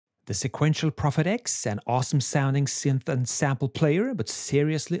The sequential Prophet X, an awesome sounding synth and sample player, but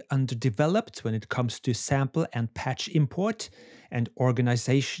seriously underdeveloped when it comes to sample and patch import and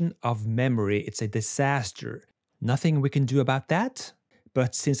organization of memory. It's a disaster. Nothing we can do about that.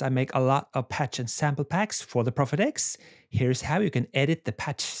 But since I make a lot of patch and sample packs for the Prophet X, here's how you can edit the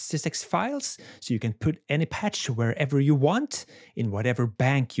patch Sysex files so you can put any patch wherever you want in whatever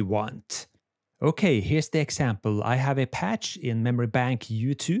bank you want. Okay, here's the example. I have a patch in memory bank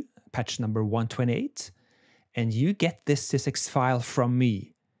U2, patch number 128, and you get this Sysex file from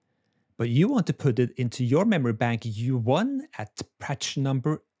me. But you want to put it into your memory bank U1 at patch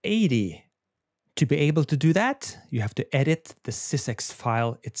number 80. To be able to do that, you have to edit the Sysex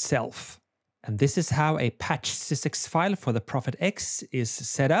file itself. And this is how a patch Sysex file for the Prophet X is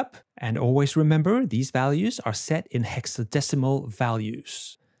set up. And always remember, these values are set in hexadecimal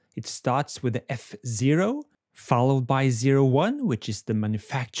values. It starts with the F0, followed by 01, which is the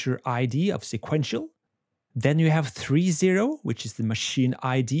manufacturer ID of sequential. Then you have 30, which is the machine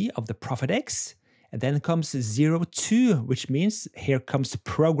ID of the Prophet X. And then comes 02, which means here comes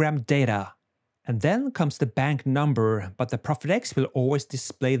program data. And then comes the bank number, but the Prophet X will always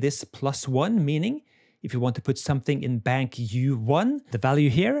display this +1, meaning if you want to put something in bank U1, the value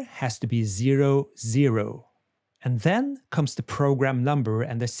here has to be 00. And then comes the program number,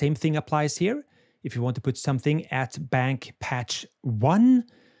 and the same thing applies here. If you want to put something at bank patch 1,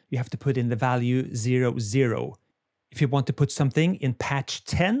 you have to put in the value 00. If you want to put something in patch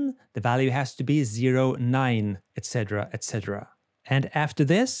 10, the value has to be 09, etc., etc. And after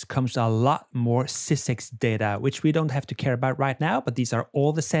this comes a lot more Sysex data, which we don't have to care about right now, but these are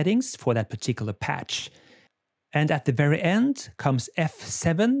all the settings for that particular patch. And at the very end comes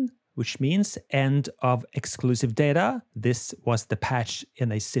F7, which means end of exclusive data. This was the patch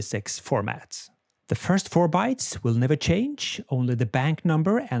in a Sysex format. The first 4 bytes will never change, only the bank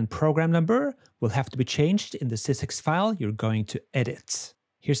number and program number will have to be changed in the Sysex file you're going to edit.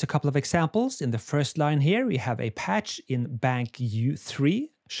 Here's a couple of examples. In the first line here, we have a patch in bank U3,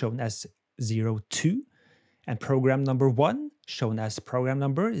 shown as 02, and program number 1, shown as program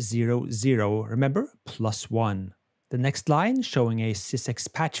number 00, remember, +1. The next line, showing a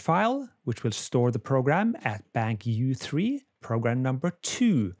Sysex patch file, which will store the program at bank U3, program number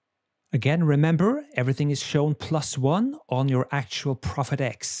 2. Again, remember, everything is shown +1 on your actual Prophet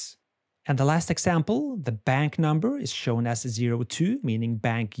X. And the last example, the bank number is shown as 02, meaning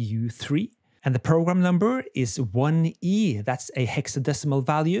bank U3. And the program number is 1E, that's a hexadecimal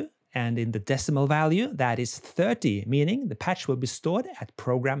value. And in the decimal value, that is 30, meaning the patch will be stored at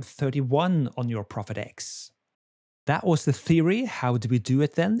program 31 on your Prophet X. That was the theory. How do we do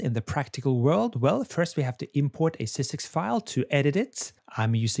it then in the practical world? Well, first we have to import a Sysex file to edit it.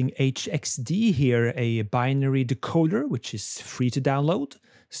 I'm using HXD here, a binary decoder, which is free to download.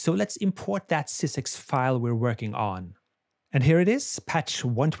 So let's import that Sysex file we're working on. And here it is, patch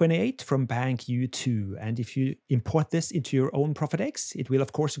 128 from bank U2. And if you import this into your own Prophet X, it will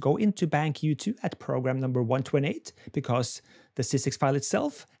of course go into bank U2 at program number 128 because the Sysex file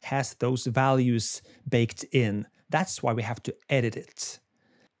itself has those values baked in. That's why we have to edit it.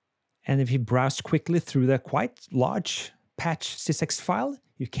 And if you browse quickly through the quite large patch Sysex file,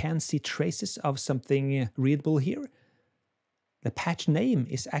 you can see traces of something readable here. The patch name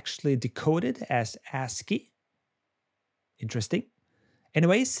is actually decoded as ASCII. Interesting.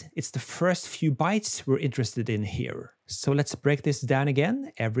 Anyways, it's the first few bytes we're interested in here. So let's break this down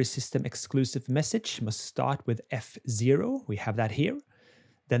again. Every system exclusive message must start with F0. We have that here.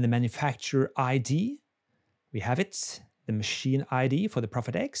 Then the manufacturer ID. We have it. The machine ID for the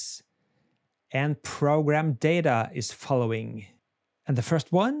Prophet X. And program data is following. And the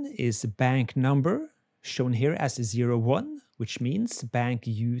first one is bank number, shown here as 01, which means bank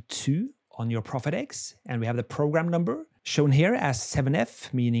U2 on your Prophet X. And we have the program number, shown here as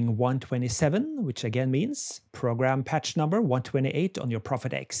 7F, meaning 127, which again means program patch number 128 on your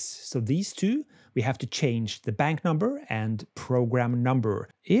Prophet X. So these two, we have to change the bank number and program number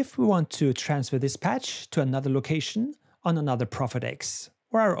if we want to transfer this patch to another location on another Prophet X,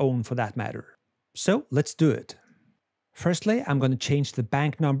 or our own for that matter. So let's do it. Firstly, I'm going to change the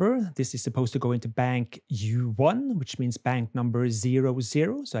bank number. This is supposed to go into bank U1, which means bank number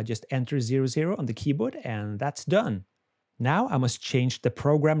 00. So I just enter 00 on the keyboard and that's done. Now I must change the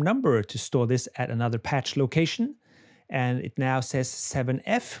program number to store this at another patch location. And it now says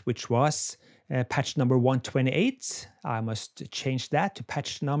 7F, which was patch number 128. I must change that to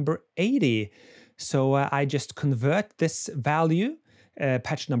patch number 80. So I just convert this value,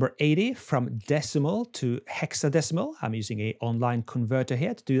 patch number 80, from decimal to hexadecimal. I'm using an online converter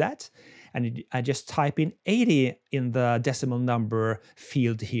here to do that. And I just type in 80 in the decimal number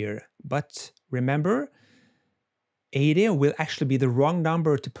field here. But remember, 80 will actually be the wrong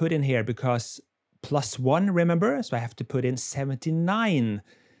number to put in here because +1, remember? So I have to put in 79.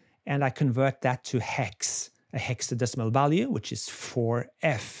 And I convert that to hex, a hexadecimal value, which is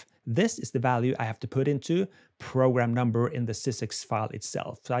 4F. This is the value I have to put into program number in the Sysex file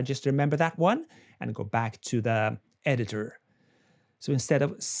itself. So I just remember that one and go back to the editor. So instead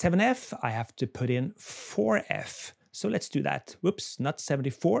of 7F, I have to put in 4F. So let's do that. Whoops, not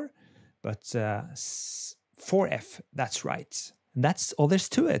 74, but 4F, that's right. And that's all there's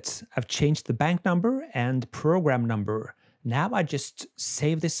to it. I've changed the bank number and program number. Now I just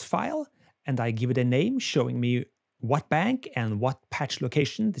save this file and I give it a name showing me what bank and what patch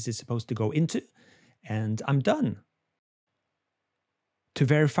location this is supposed to go into. And I'm done. To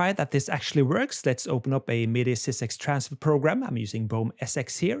verify that this actually works, let's open up a MIDI Sysex transfer program. I'm using BOEM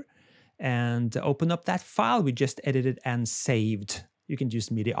SX here. And open up that file we just edited and saved. You can use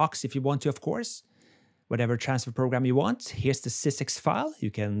MIDI aux if you want to, of course. Whatever transfer program you want. Here's the Sysex file.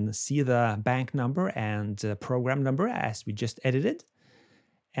 You can see the bank number and program number as we just edited.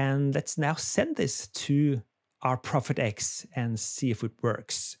 And let's now send this to our Prophet X and see if it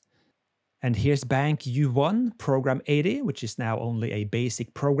works. And here's bank U1, program 80, which is now only a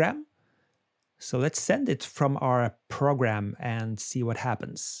basic program. So let's send it from our program and see what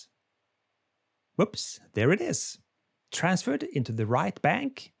happens. Whoops, there it is. Transferred into the right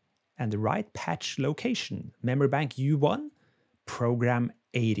bank and the right patch location, memory bank U1, program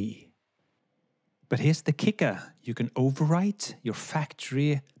 80. But here's the kicker. You can overwrite your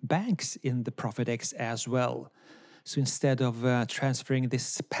factory banks in the Prophet X as well. So instead of transferring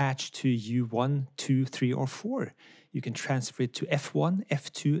this patch to U1, 2, 3, or 4, you can transfer it to F1,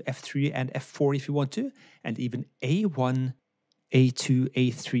 F2, F3, and F4 if you want to, and even A1, A2,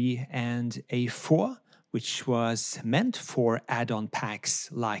 A3, and A4, which was meant for add-on packs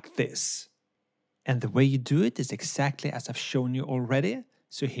like this. And the way you do it is exactly as I've shown you already.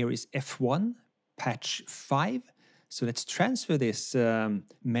 So here is F1, patch 5. So let's transfer this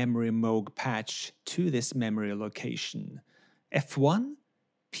memory Moog patch to this memory location. F1,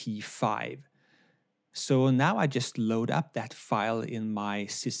 P5. So now I just load up that file in my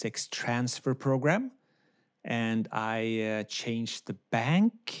Sysex transfer program. And I change the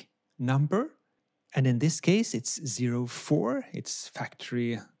bank number. And in this case, it's 04. It's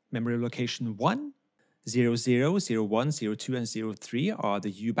factory memory location 1. 00, 01, 02, and 03 are the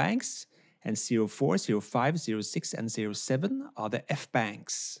U banks. And 04, 05, 06, and 07 are the F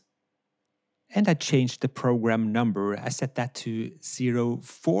banks. And I changed the program number. I set that to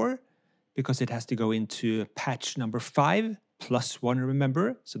 04 because it has to go into patch number 5 plus 1,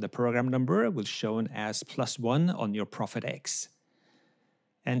 remember? So the program number will shown as +1 on your Prophet X.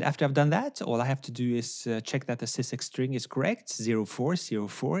 And after I've done that, all I have to do is check that the Sysex string is correct,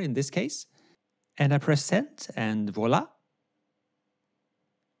 0404 in this case. And I press send, and voila.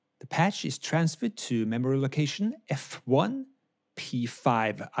 The patch is transferred to memory location F1,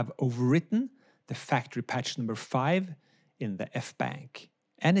 P5. I've overwritten the factory patch number 5 in the F bank,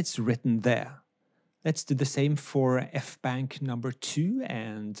 and it's written there. Let's do the same for F bank number 2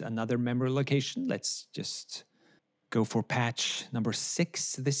 and another memory location. Let's just go for patch number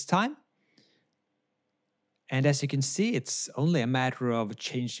 6 this time. And as you can see, it's only a matter of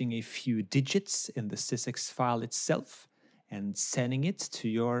changing a few digits in the Sysex file itself and sending it to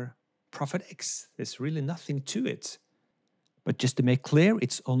your Prophet X. There's really nothing to it. But just to make clear,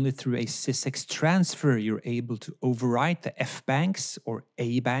 it's only through a Sysex transfer you're able to overwrite the F banks or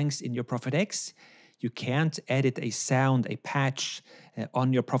A banks in your Prophet X. You can't edit a sound, a patch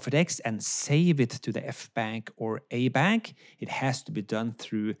on your Prophet X and save it to the F bank or A bank. It has to be done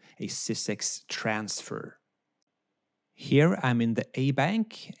through a Sysex transfer. Here I'm in the A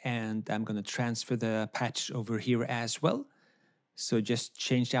bank and I'm going to transfer the patch over here as well. So just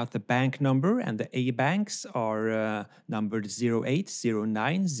change out the bank number, and the A banks are numbered 08,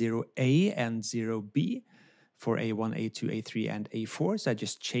 09, 0A, and 0B for A1, A2, A3, and A4. So I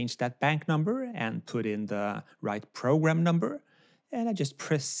just changed that bank number and put in the right program number. And I just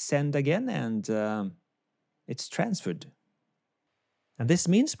press send again, and it's transferred. And this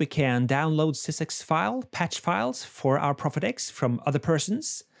means we can download Sysex patch files for our Prophet X from other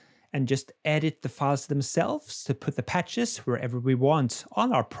persons and just edit the files themselves to put the patches wherever we want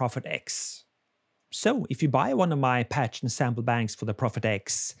on our Prophet X. So if you buy one of my patch and sample banks for the Prophet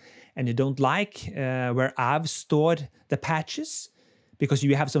X and you don't like where I've stored the patches because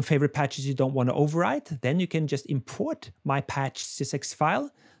you have some favorite patches you don't want to overwrite, then you can just import my patch Sysex file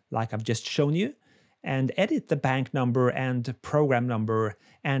like I've just shown you and edit the bank number and program number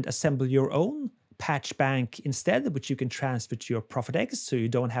and assemble your own patch bank instead, which you can transfer to your ProfitX so you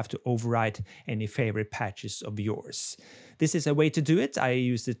don't have to overwrite any favorite patches of yours. This is a way to do it. I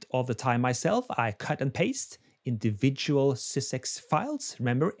use it all the time myself. I cut and paste individual Sysex files.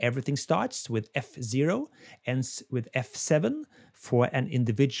 Remember, everything starts with F0, ends with F7 for an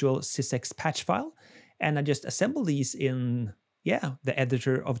individual Sysex patch file. And I just assemble these in the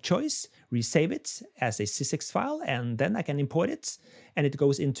editor of choice, resave it as a Sysex file, and then I can import it, and it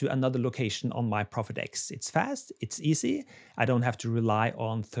goes into another location on my ProfitX. It's fast, it's easy, I don't have to rely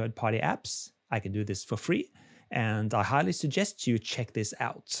on third-party apps. I can do this for free, and I highly suggest you check this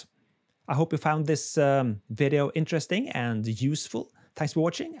out. I hope you found this video interesting and useful. Thanks for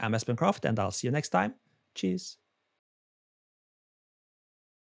watching. I'm Espen Kraft, and I'll see you next time. Cheers.